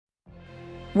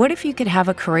What if you could have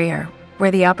a career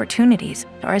where the opportunities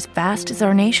are as vast as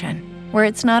our nation, where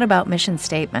it's not about mission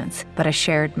statements, but a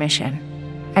shared mission?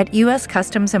 At U.S.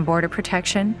 Customs and Border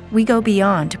Protection, we go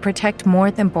beyond to protect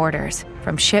more than borders.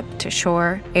 From ship to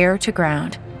shore, air to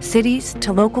ground, cities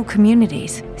to local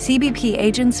communities, CBP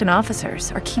agents and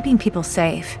officers are keeping people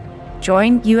safe.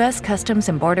 Join U.S. Customs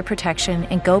and Border Protection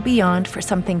and go beyond for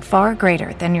something far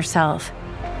greater than yourself.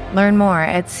 Learn more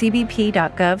at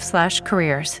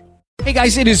cbp.gov/careers. Hey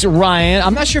guys, it is Ryan.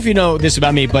 I'm not sure if you know this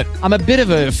about me, but I'm a bit of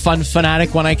a fun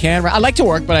fanatic when I can. I like to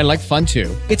work, but I like fun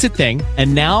too. It's a thing.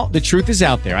 And now the truth is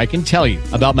out there. I can tell you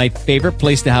about my favorite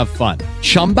place to have fun.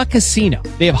 Chumba Casino.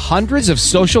 They have hundreds of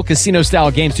social casino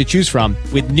style games to choose from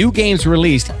with new games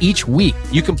released each week.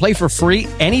 You can play for free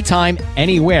anytime,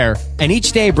 anywhere. And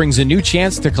each day brings a new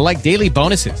chance to collect daily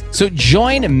bonuses. So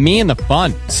join me in the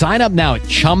fun. Sign up now at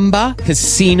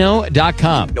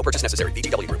ChumbaCasino.com. No purchase necessary.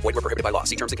 VGW. Void where prohibited by law.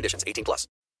 See terms and conditions. 18+.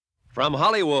 From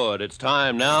Hollywood, it's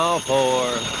time now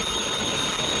for...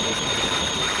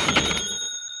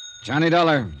 Johnny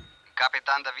Dollar.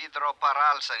 Capitan Davidro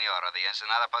Parral, senor, of the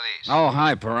Ensenada Police. Oh,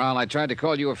 hi, Parral. I tried to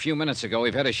call you a few minutes ago.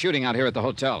 We've had a shooting out here at the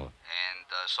hotel. And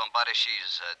somebody,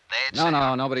 she's dead, No,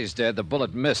 senor? nobody's dead. The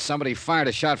bullet missed. Somebody fired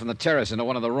a shot from the terrace into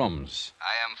one of the rooms.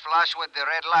 I am flush with the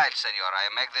red light, senor. I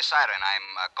make the siren. I'm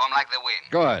come like the wind.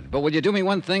 Good. But would you do me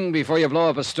one thing before you blow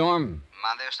up a storm?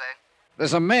 Mande usted?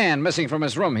 There's a man missing from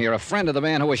his room here, a friend of the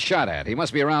man who was shot at. He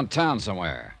must be around town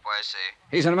somewhere. Pues sí.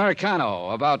 He's an Americano,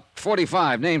 about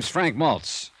 45, name's Frank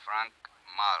Maltz. Frank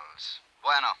Maltz.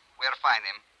 Bueno, we'll find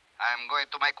him. I'm going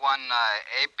to make one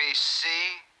APC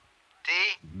T.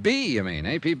 B, you mean,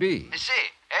 APB.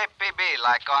 Sí, APB,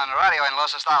 like on radio in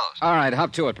Los Estados. All right,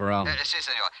 hop to it, Parral. Sí,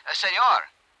 senor. Senor,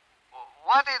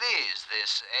 what it is,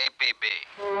 this APB?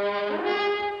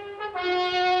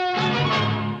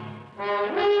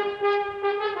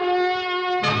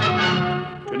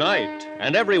 Tonight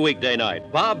and every weekday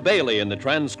night, Bob Bailey in the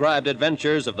transcribed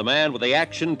adventures of the man with the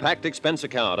action-packed expense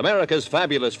account, America's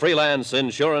fabulous freelance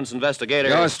insurance investigator.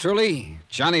 Yours truly,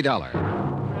 Johnny Dollar.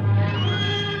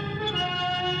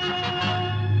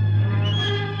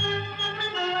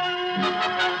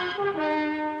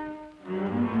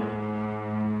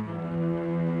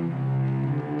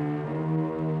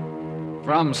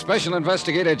 From Special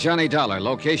Investigator Johnny Dollar,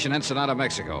 location Ensenada,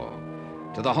 Mexico.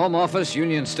 To the Home Office,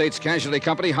 Union States Casualty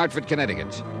Company, Hartford,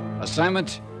 Connecticut.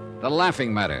 Assignment, The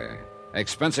Laughing Matter.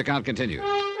 Expense account continued.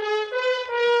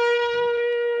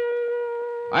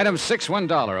 Item 6,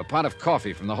 $1, a pot of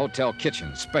coffee from the hotel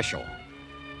kitchen, special.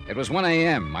 It was 1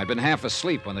 a.m. I'd been half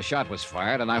asleep when the shot was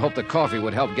fired, and I hoped the coffee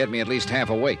would help get me at least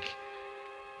half awake.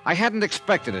 I hadn't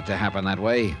expected it to happen that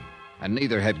way, and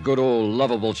neither had good old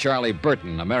lovable Charlie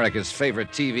Burton, America's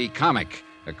favorite TV comic,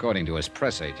 according to his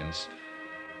press agents.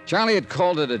 Charlie had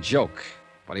called it a joke,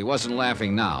 but he wasn't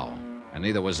laughing now, and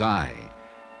neither was I.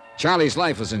 Charlie's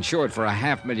life was insured for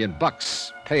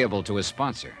 $500,000, payable to his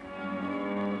sponsor.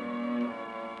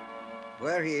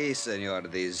 Where he is, senor,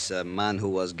 this man who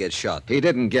was get shot? He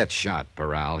didn't get shot,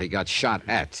 Parral. He got shot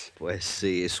at. Pues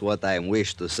sí, it's what I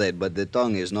wish to say, but the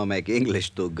tongue is no make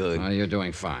English too good. Oh, you're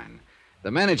doing fine.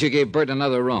 The manager gave Bert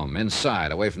another room,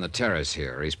 inside, away from the terrace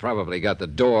here. He's probably got the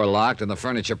door locked and the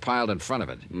furniture piled in front of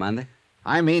it. Mande?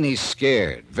 I mean, he's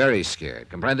scared, very scared.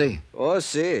 Comprende? Oh,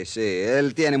 sí.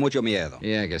 Él tiene mucho miedo.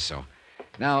 Yeah, I guess so.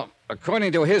 Now,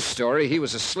 according to his story, he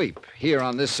was asleep, here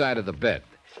on this side of the bed.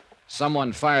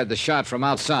 Someone fired the shot from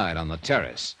outside on the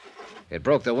terrace. It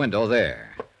broke the window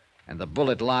there, and the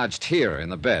bullet lodged here in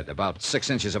the bed, about 6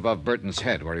 inches above Burton's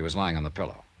head, where he was lying on the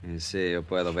pillow. Sí, yo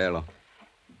puedo verlo.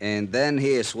 And then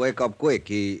he is wake up quick.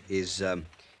 He is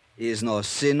no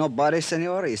see nobody,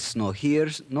 senor? Is no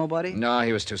hears nobody? No,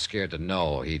 he was too scared to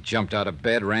know. He jumped out of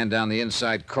bed, ran down the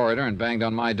inside corridor, and banged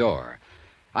on my door.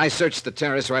 I searched the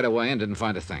terrace right away and didn't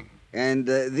find a thing. And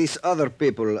these other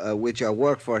people which are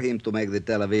work for him to make the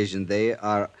television, they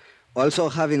are also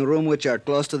having room which are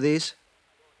close to this?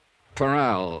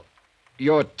 Parral,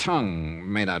 your tongue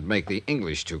may not make the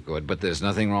English too good, but there's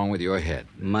nothing wrong with your head.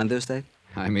 Mande usted?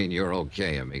 I mean, you're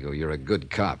okay, amigo. You're a good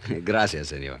cop. Gracias,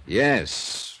 senor.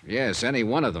 Yes, any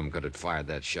one of them could have fired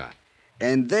that shot.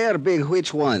 And they are big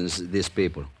which ones, these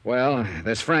people? Well,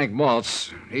 there's Frank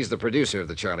Maltz. He's the producer of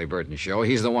the Charlie Burton show.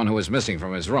 He's the one who was missing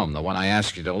from his room, the one I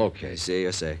asked you to locate. See,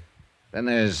 you say. Then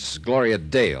there's Gloria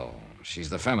Dale. She's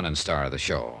the feminine star of the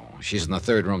show. She's in the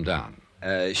third room down.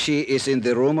 She is in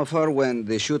the room of her when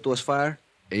the shoot was fired?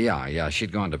 Yeah,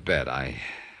 she'd gone to bed. I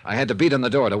had to beat on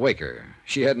the door to wake her.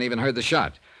 She hadn't even heard the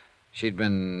shot. She'd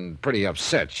been pretty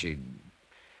upset. She'd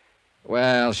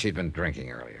been drinking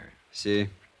earlier. See.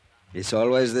 It's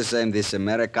always the same. These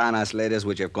Americanas ladies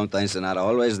which have come to Ensenada,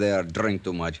 always they are drink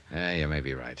too much. You may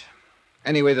be right.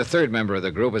 Anyway, the third member of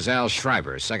the group is Al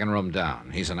Schreiber, second room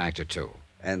down. He's an actor, too.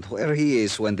 And where he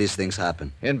is when these things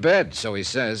happen? In bed, so he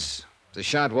says. The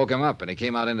shot woke him up, and he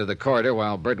came out into the corridor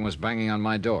while Burton was banging on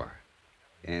my door.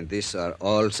 And these are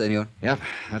all, senor? Yep,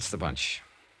 that's the bunch.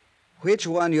 Which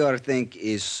one you think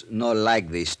is not like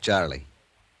this, Charlie?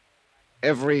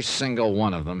 Every single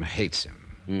one of them hates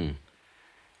him.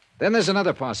 Then there's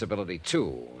another possibility,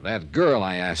 too. That girl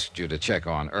I asked you to check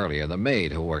on earlier, the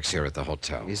maid who works here at the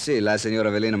hotel. You see, la señora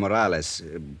Evelina Morales.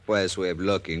 Pues we're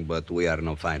looking, but we are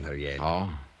not find her yet. Oh?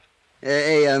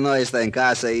 Ella no está en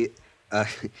casa.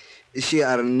 She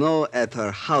are no at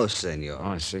her house, señor. Oh,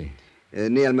 I see.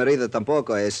 Ni el marido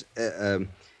tampoco es.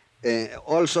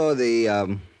 Also,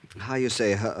 the, how you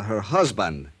say, her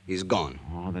husband is gone.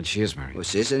 Oh, then she is married. Oh,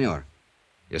 sí, señor.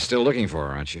 You're still looking for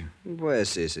her, aren't you? Pues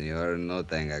sí, señor. No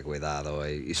tenga cuidado.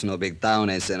 It's no big town,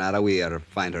 Ensenada. We are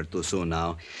find her too soon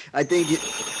now. I think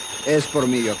es por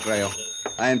mí, yo creo.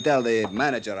 I am tell the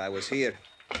manager I was here.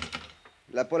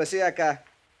 La policía acá.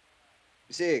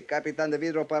 Sí, capitán de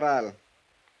vidro Paral.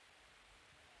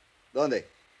 ¿Dónde?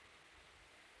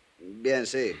 Bien,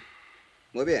 sí.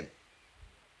 Muy bien.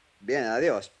 Bien,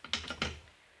 adiós.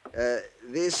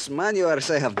 This man you are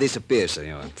say have disappeared,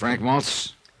 señor. Frank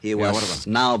Maltz? He what was of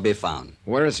him? now be found.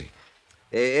 Where is he?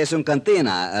 Es un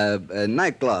cantina, a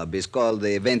nightclub. It's called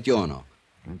the 21.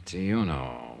 21.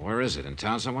 Where is it? In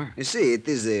town somewhere? You see, it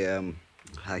is the,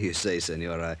 how you say,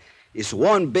 senor, it's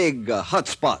one big hot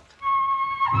spot.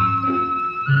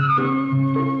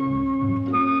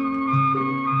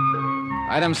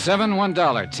 Item 7,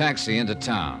 $1, taxi into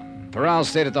town. Peral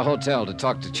stayed at the hotel to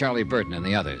talk to Charlie Burton and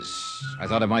the others. I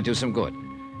thought it might do some good,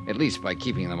 at least by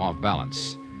keeping them off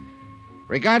balance.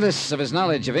 Regardless of his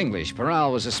knowledge of English,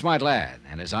 Peral was a smart lad,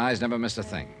 and his eyes never missed a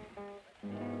thing.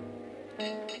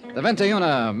 The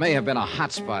 21 may have been a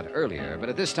hot spot earlier, but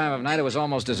at this time of night it was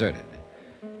almost deserted.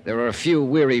 There were a few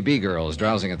weary B-girls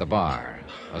drowsing at the bar,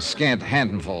 a scant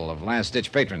handful of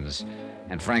last-ditch patrons,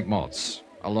 and Frank Maltz,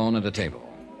 alone at a table,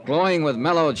 glowing with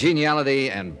mellow geniality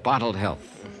and bottled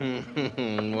health.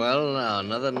 Well, now,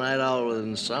 another night owl with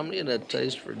insomnia and a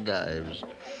taste for dives.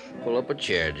 Pull up a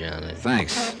chair, Johnny.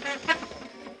 Thanks.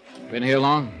 Been here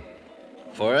long?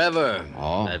 Forever.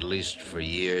 Oh? At least for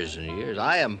years and years.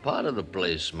 I am part of the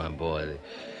place, my boy.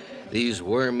 These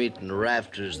worm-eaten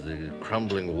rafters, the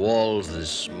crumbling walls,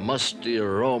 this musty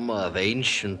aroma of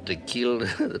ancient tequila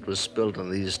that was spilt on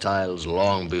these tiles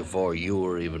long before you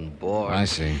were even born. I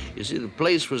see. You see, the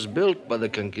place was built by the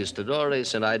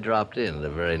conquistadores, and I dropped in the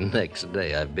very next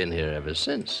day. I've been here ever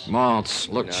since. Maltz,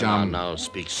 look, chum. Now,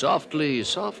 speak softly,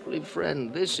 softly,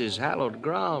 friend. This is hallowed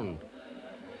ground.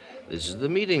 This is the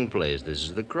meeting place. This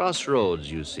is the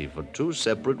crossroads, you see, for two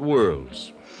separate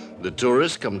worlds. The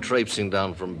tourists come traipsing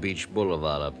down from Beach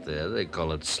Boulevard up there. They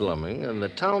call it slumming. And the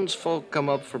townsfolk come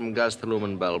up from Gastelum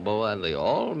and Balboa, and they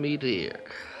all meet here.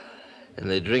 And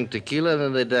they drink tequila, and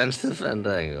then they dance the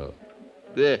fandango.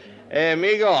 Hey,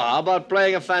 amigo, how about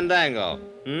playing a fandango?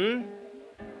 No,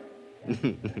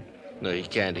 he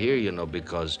can't hear you,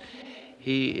 because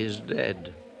he is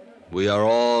dead. We are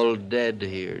all dead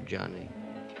here, Johnny.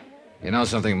 You know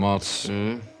something, Maltz?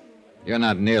 You're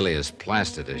not nearly as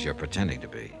plastered as you're pretending to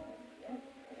be.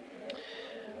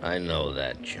 I know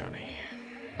that, Johnny.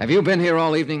 Have you been here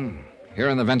all evening? Here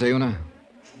in the 21?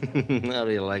 How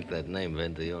do you like that name,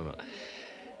 21?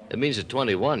 It means a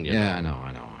 21, you know. Yeah, I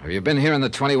know. Have you been here in the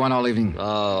 21 all evening?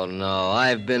 Oh, no.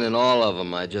 I've been in all of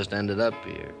them. I just ended up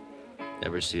here.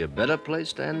 Ever see a better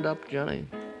place to end up, Johnny?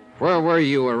 Where were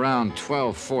you around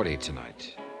 12:40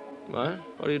 tonight? What?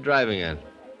 What are you driving at?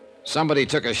 Somebody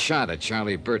took a shot at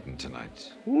Charlie Burton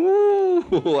tonight.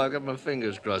 Ooh, I got my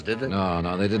fingers crossed, did they?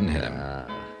 No, they didn't hit him.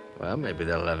 Well, maybe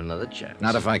they'll have another chance.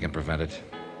 Not if I can prevent it.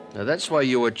 Now, that's why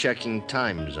you were checking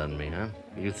times on me, huh?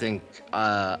 You think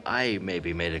I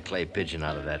maybe made a clay pigeon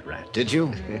out of that rat. Did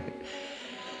you?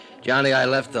 Johnny, I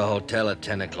left the hotel at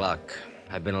 10 o'clock.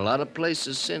 I've been a lot of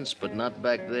places since, but not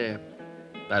back there.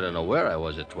 I don't know where I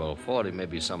was at 12:40.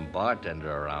 Maybe some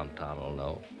bartender around town will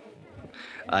know.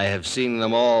 I have seen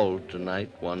them all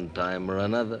tonight, one time or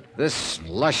another. This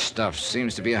lush stuff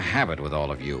seems to be a habit with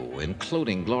all of you,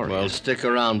 including Gloria. Well, stick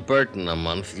around Burton a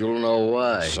month. You'll know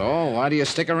why. So, why do you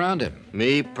stick around him?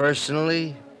 Me,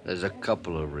 personally, there's a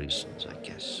couple of reasons, I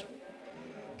guess.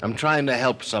 I'm trying to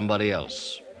help somebody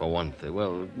else, for one thing.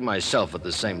 Well, myself at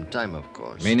the same time, of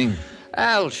course. Meaning?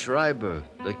 Al Schreiber.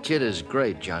 The kid is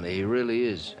great, Johnny. He really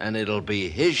is. And it'll be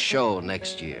his show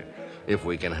next year, if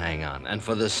we can hang on. And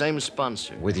for the same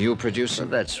sponsor. With you producing?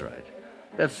 Well, that's right.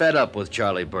 They're fed up with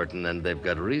Charlie Burton, and they've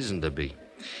got reason to be.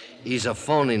 He's a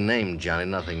phony name, Johnny,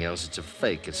 nothing else. It's a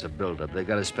fake. It's a build-up. They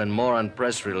got to spend more on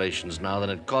press relations now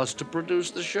than it costs to produce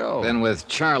the show. Then with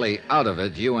Charlie out of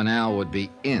it, you and Al would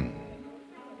be in.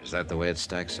 Is that the way it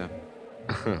stacks up?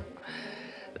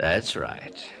 That's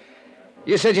right.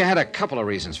 You said you had a couple of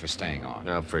reasons for staying on.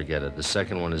 Now, forget it. The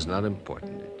second one is not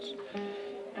important.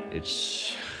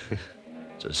 It's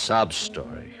a sob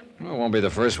story. Well, it won't be the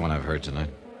first one I've heard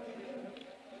tonight.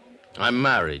 I'm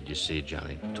married, you see,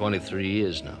 Johnny. 23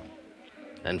 years now.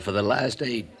 And for the last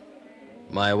 8,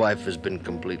 my wife has been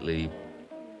completely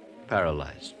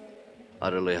paralyzed,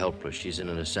 utterly helpless. She's in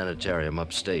a sanitarium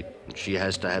upstate. She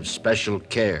has to have special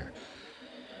care,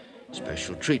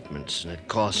 special treatments, and it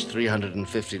costs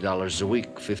 $350 a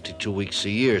week, 52 weeks a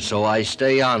year. So I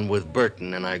stay on with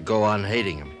Burton, and I go on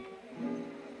hating him.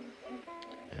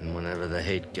 And whenever the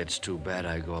hate gets too bad,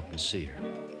 I go up and see her.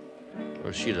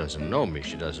 Well, she doesn't know me.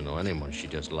 She doesn't know anyone. She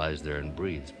just lies there and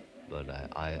breathes. But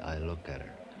I look at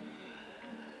her.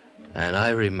 And I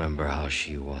remember how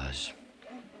she was.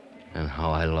 And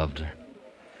how I loved her.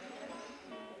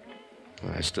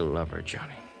 I still love her,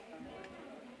 Johnny.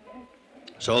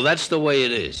 So that's the way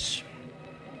it is.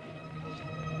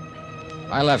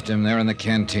 I left him there in the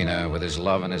cantina with his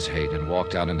love and his hate and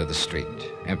walked out into the street,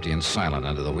 empty and silent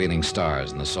under the wheeling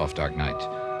stars in the soft, dark night.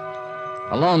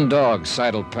 A lone dog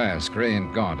sidled past, gray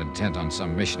and gaunt, intent on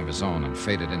some mission of his own, and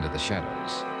faded into the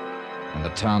shadows. And the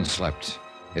town slept,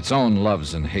 its own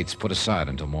loves and hates put aside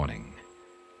until morning.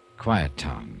 Quiet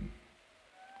town.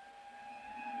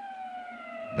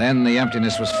 Then the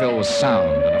emptiness was filled with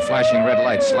sound, and a flashing red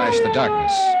light slashed the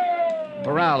darkness.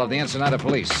 Corral of the Ensenada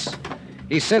police.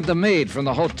 He said the maid from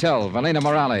the hotel, Valena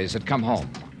Morales, had come home.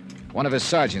 One of his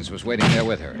sergeants was waiting there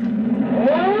with her.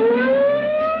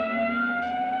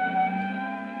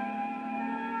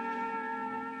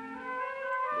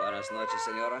 Buenas noches,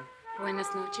 senora. Buenas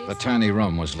noches. The tiny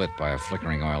room was lit by a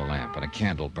flickering oil lamp, and a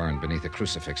candle burned beneath a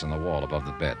crucifix on the wall above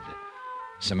the bed.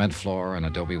 Cement floor and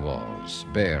adobe walls,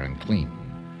 bare and clean,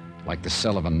 like the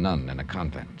cell of a nun in a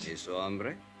convent. ¿Y su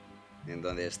hombre? ¿En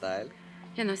dónde está él?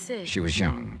 Yo no sé. She was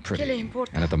young, ¿Qué le pretty,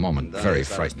 importa? and at the moment ¿Dónde very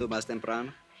estabas tú frightened. más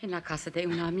temprano? En la casa de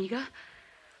una amiga.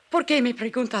 ¿Por qué me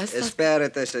preguntas?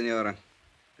 Espérate, señora.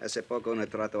 Hace poco un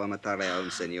trato a matarle a un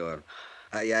señor.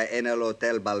 Allá en el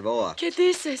Hotel Balboa. ¿Qué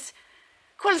dices?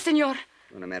 ¿Cuál señor?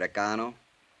 Un americano.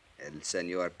 El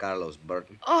señor Carlos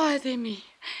Burton. Ay, de mí.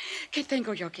 ¿Qué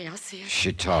tengo yo que hacer?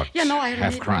 She talked, Ya no hay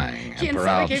half remedio. crying, ¿Quién and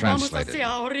sabe Corral qué vamos a translated. hacer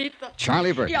ahorita?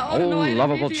 Charlie Burton, Y ahora no old, hay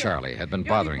lovable remedio. Charlie, had been Yo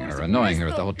bothering ni por her, annoying her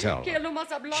at the supuesto hotel. que él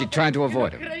nomás hablaba She tried to porque no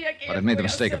avoid him, creía que but él had made the podía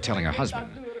mistake of ser telling her tan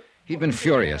husband. duro. He'd been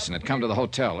furious and had come to the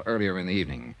hotel earlier in the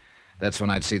evening. That's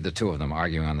when I'd seen the two of them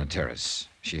arguing on the terrace.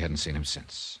 She hadn't seen him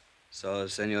since. So,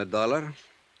 Senor Dollar,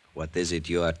 what is it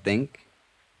you are think?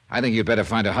 I think you'd better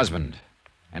find a husband,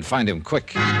 and find him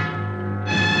quick.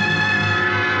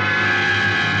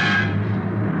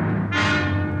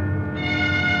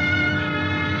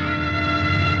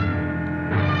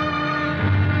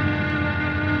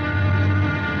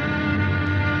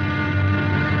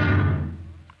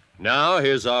 Now,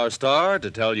 here's our star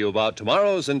to tell you about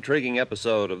tomorrow's intriguing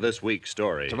episode of this week's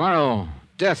story. Tomorrow,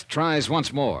 Death tries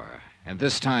once more, and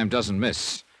this time doesn't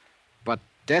miss. But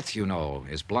Death, you know,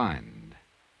 is blind.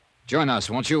 Join us,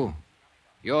 won't you?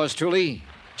 Yours truly,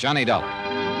 Johnny Dollar.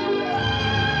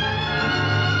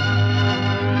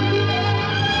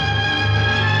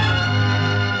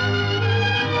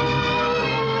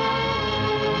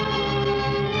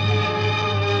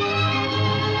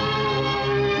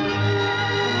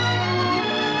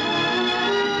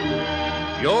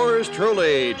 Yours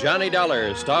truly, Johnny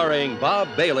Dollar, starring Bob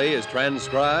Bailey, is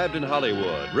transcribed in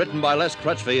Hollywood. Written by Les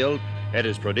Crutchfield, it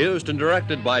is produced and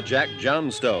directed by Jack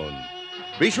Johnstone.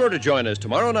 Be sure to join us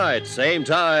tomorrow night, same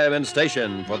time and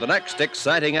station, for the next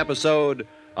exciting episode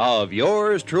of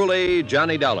Yours truly,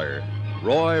 Johnny Dollar.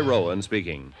 Roy Rowan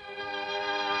speaking.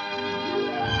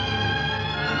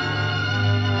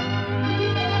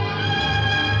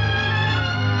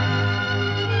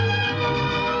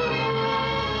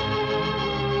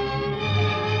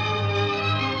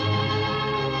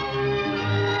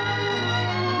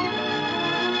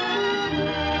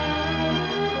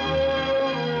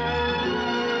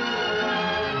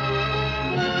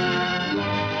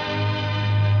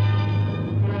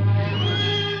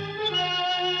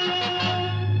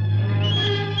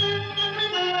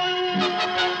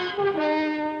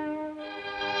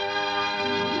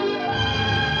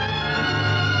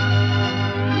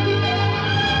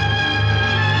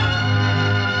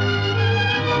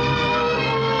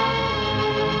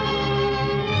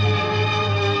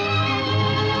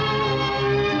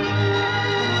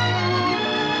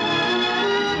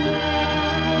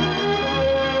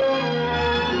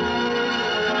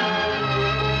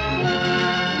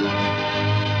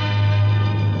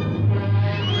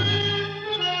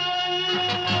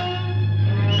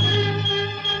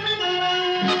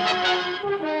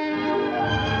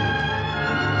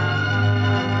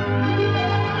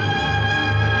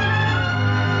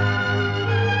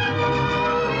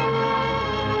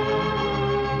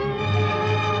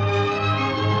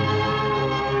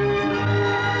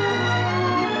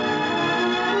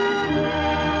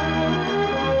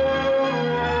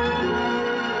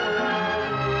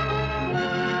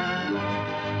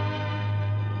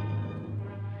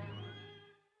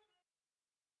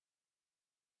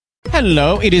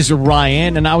 Hello, it is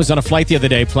Ryan, and I was on a flight the other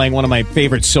day playing one of my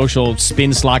favorite social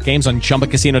spin slot games on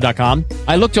ChumbaCasino.com.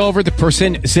 I looked over at the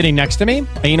person sitting next to me,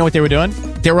 and you know what they were doing?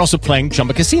 They were also playing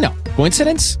Chumba Casino.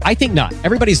 Coincidence? I think not.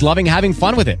 Everybody's loving having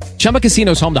fun with it. Chumba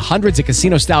Casino is home to hundreds of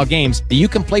casino-style games that you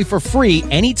can play for free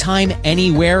anytime,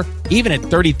 anywhere, even at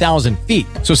 30,000 feet.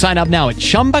 So sign up now at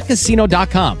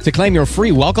ChumbaCasino.com to claim your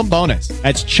free welcome bonus.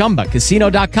 That's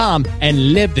ChumbaCasino.com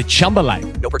and live the Chumba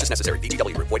life. No purchase necessary.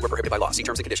 VGW Group. Void where prohibited by law. See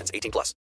terms and conditions. 18+.